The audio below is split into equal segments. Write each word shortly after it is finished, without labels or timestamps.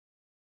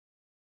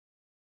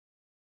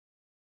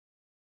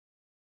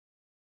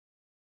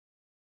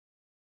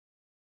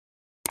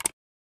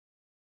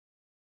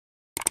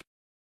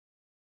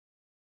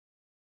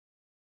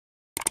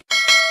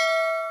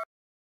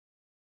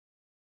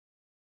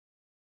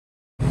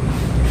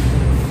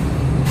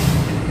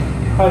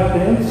Hi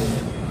friends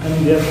and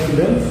dear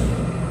students,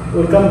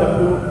 welcome back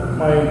to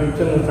my YouTube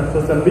channel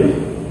Success MB.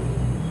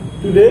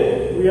 Today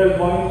we are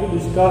going to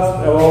discuss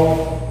about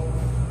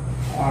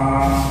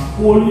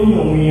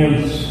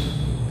polynomials.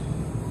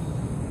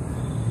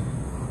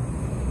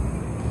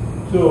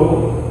 So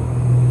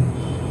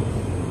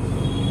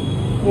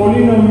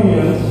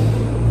polynomials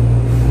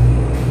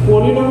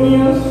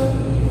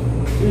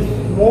is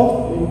most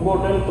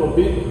important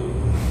topic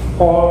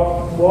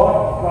for both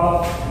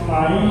class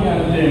 9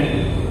 and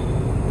 10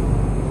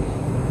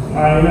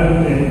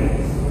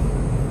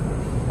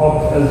 of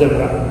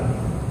algebra.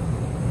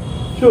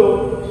 So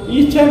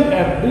each and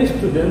every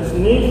student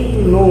needs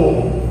to know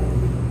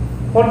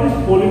what is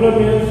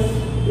polynomials,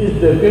 its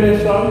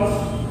definitions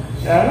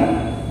and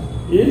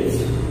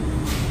its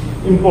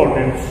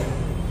importance.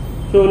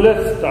 So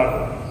let's start.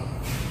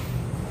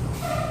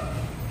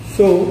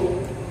 So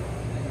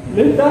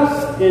let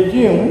us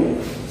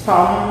assume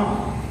some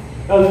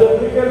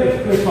algebraical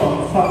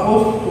expression,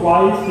 suppose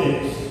twice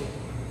x,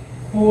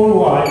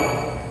 4y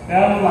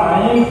and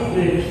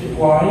 9xyz.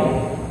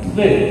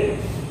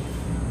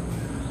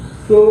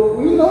 So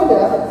we know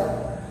that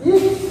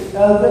each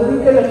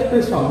algebraical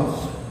expressions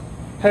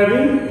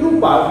having two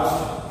parts,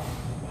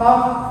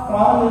 first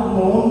one is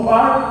known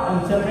part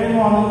and second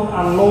one is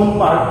unknown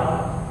part.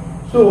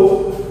 So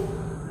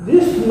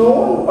this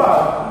known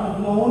part is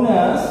known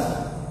as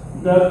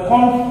the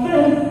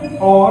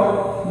constant or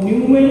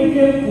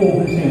numerical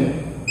coefficient,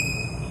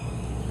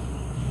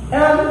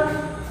 and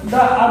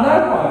the other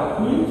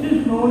part which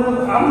is known as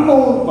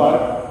unknown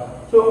part.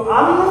 So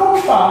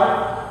unknown part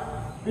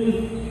is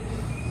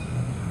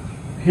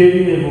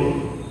variable.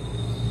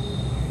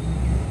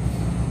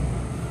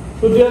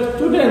 So dear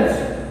students,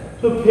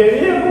 so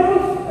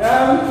variables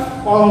and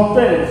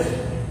constants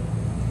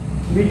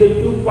be the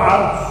two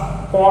parts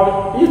for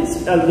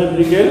each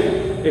algebraical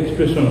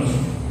expressions.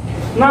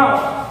 Now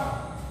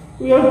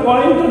we are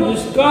going to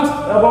discuss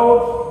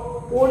about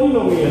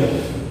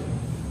polynomials.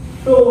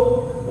 So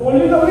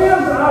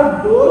polynomials are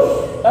those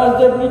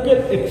algebraical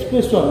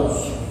expressions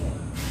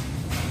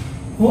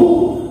who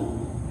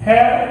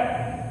have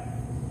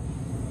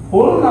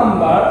whole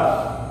numbers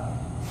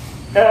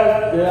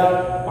as their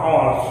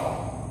powers.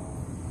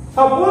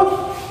 Suppose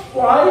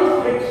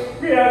twice x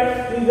squared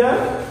is an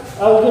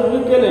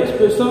algebraical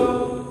expression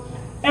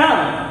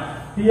and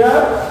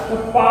here the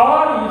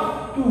power is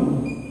 2.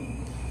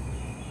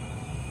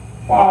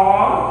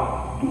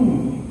 Power 2.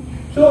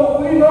 So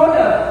we know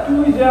that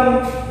 2 is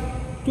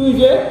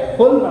a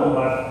whole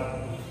number.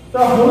 The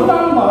whole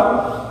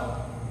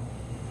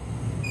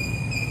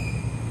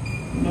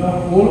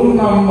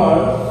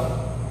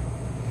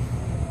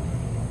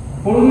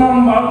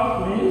number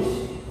means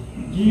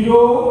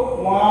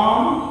 0,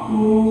 1,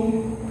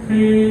 2,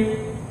 3,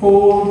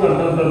 4,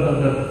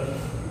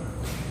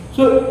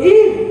 So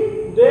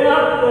if they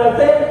are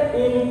present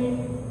in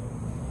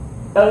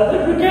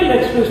algebraical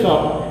expression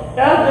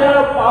as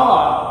their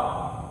power,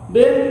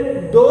 then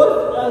those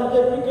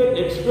algebraical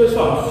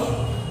expressions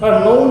are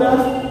known as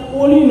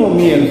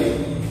polynomials.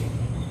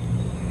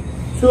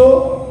 So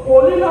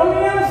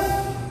polynomials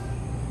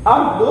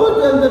are those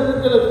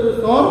algebraical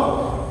expressions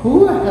who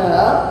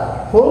have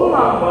whole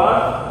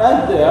numbers as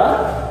their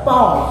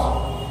powers.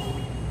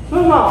 So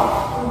now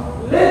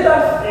let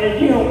us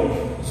assume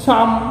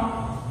some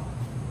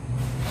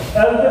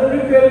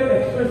algebraical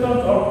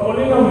expressions or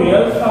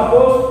polynomials.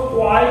 Suppose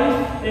twice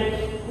x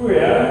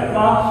squared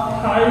plus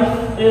thrice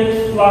x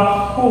plus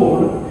 4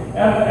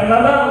 and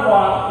another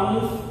one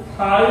is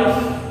thrice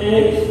x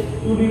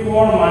to the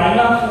power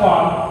minus 1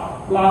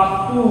 plus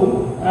 2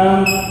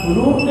 and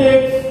root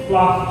x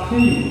plus 3.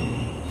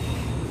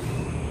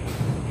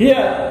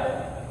 Here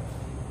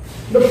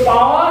the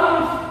power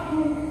is 2,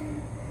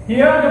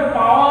 here the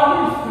power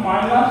is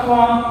minus 1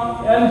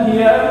 and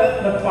here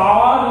the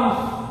power is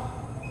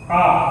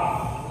half.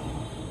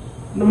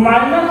 The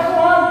minus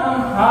 1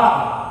 and half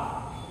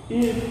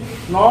is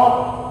not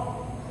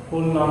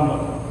whole number,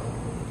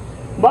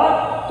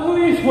 but 2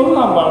 is whole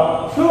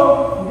number. So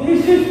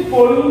this is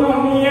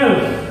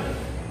polynomials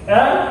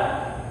and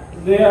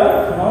they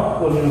are not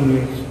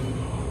polynomials.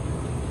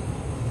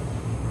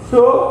 So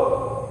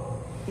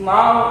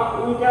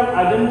now we can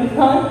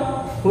identify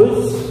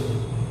which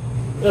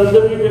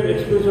algebraical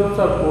expressions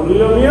are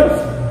polynomials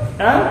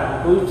and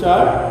which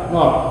are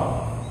not.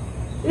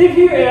 If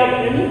you have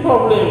any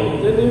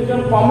problem, then you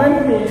can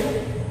comment me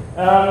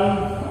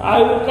and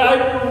I will try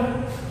to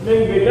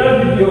make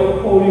better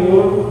video for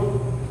you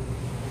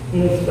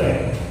next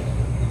time.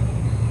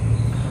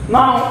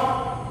 Now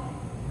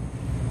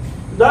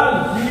the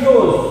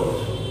zeros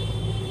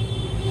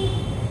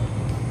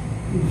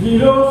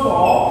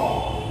of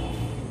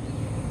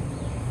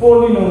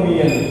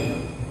polynomial.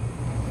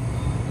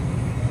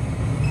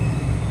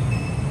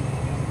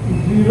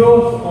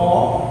 Zeros of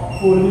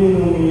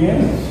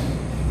polynomials.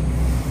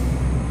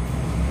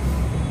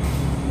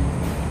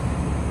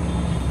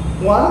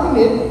 1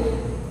 minute.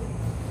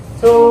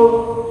 So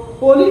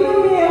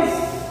polynomials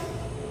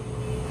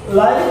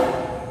like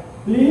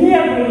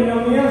linear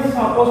polynomials,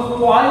 suppose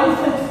twice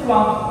x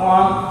plus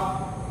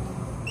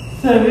 1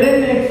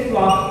 7x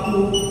plus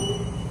 2,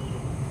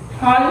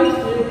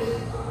 5x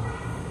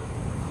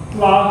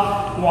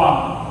plus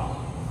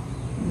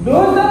 1.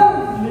 Those are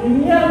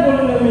linear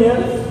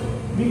polynomials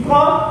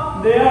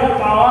because their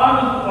power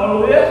is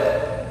always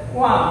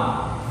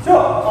 1. So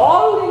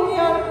all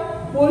linear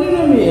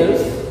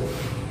polynomials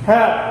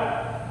have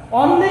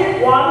only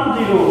 1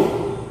 0.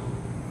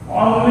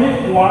 Only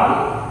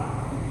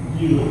 1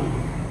 0.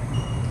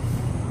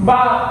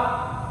 But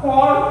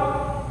for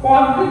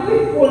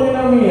quadratic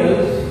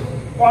polynomials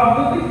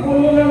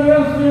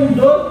mean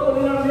those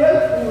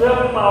polynomials who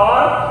have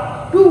power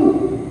 2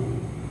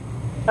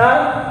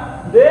 and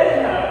they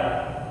have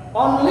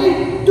only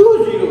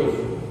 2 zeros.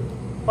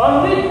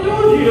 Only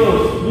 2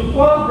 zeros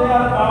because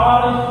their power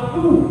is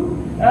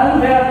 2 and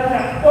their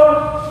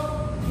factors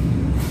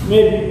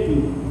may be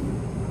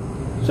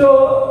 2. So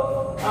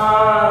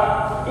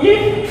if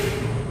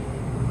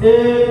a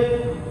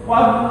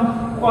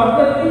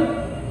quadratic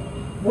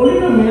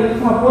polynomial,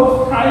 suppose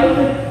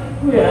 5x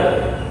squared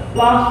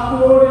plus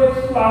 4x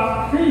plus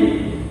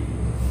 3,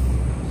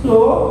 so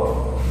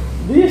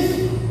this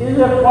is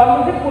a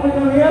quadratic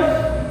polynomial.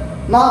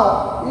 Now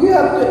you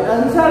have to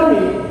answer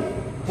me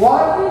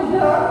what is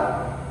the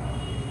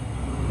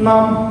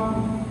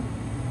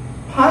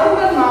find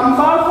the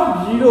numbers of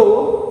 0.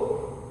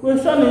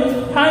 Question is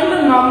find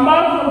the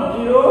numbers of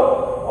 0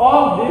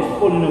 of these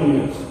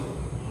polynomials.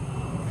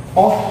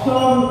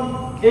 Option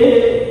A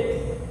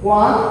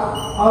 1,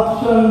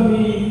 option B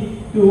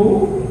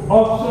 2,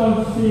 option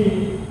C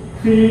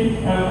 3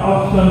 and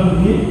option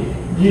D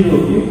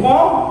 0. You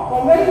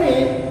comment me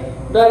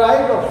the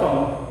right option.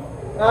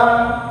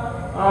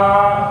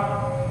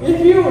 If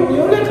you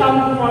newly come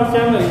to my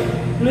channel,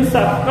 please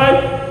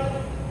subscribe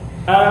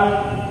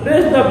and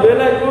press the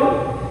bell icon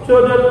so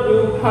that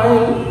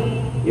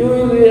you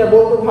will be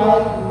able to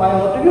find my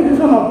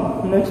notification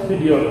of next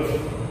video.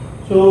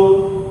 So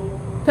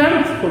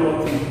thanks for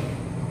watching.